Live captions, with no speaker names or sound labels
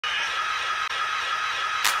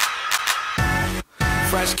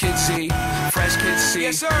Fresh Kid Z, Fresh Kid C,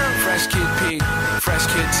 yes, sir. Fresh Kid P, Fresh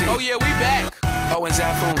Kid T. Oh yeah, we back. Oh, and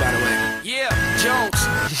Zafoon, by the way. Yeah. Jones.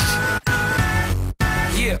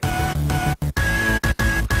 Yeah.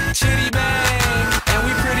 Chitty bang, and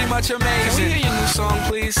we pretty much amazing. Can we hear your new song,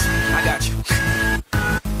 please? I got you.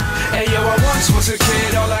 Hey yo, I once was a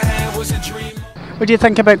kid, all I had was a dream. What do you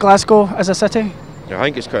think about Glasgow as a city? Yeah, I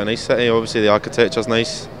think it's quite a nice city. Obviously, the architecture's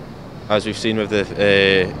nice, as we've seen with the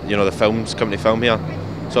the films company film here.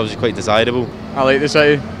 It's obviously quite desirable. I like the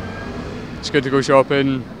city. It's good to go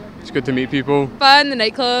shopping. It's good to meet people. Fun, the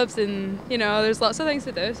nightclubs, and you know, there's lots of things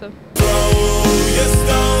to do. So.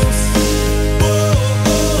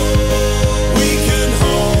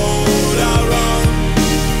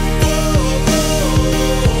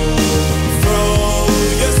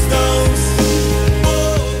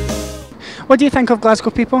 What do you think of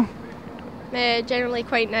Glasgow people? Generally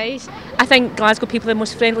quite nice. I think Glasgow people are the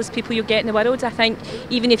most friendliest people you'll get in the world. I think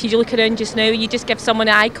even if you look around just now, you just give someone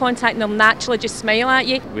eye contact and they'll naturally just smile at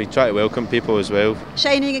you. We try to welcome people as well.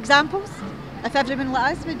 Shining examples. If everyone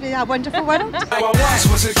like us, we'd be a wonderful world. I once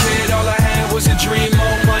was a kid, all I had was a dream.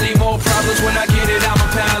 More money, more problems. When I get it, I'ma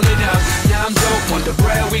pile it up. Now I'm dope on the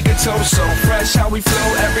bread, we can toast so fresh. How we flow,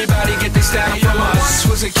 everybody get this down from us. Once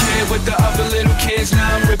was a kid with the other little kids.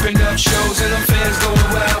 Now I'm ripping up shows and them fans going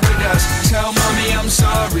wild with us. Tell mommy I'm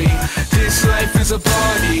sorry, this life is a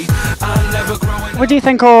party. I'm never growing. What do you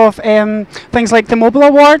think of things like the Mobile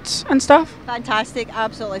Awards and stuff? Fantastic,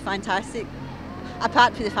 absolutely fantastic.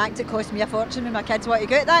 Apart from the fact it cost me a fortune when my kids want to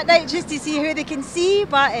go out that night just to see who they can see,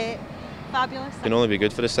 but fabulous. It can only be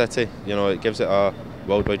good for the city. You know, it gives it a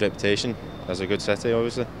worldwide reputation as a good city,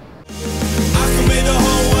 obviously.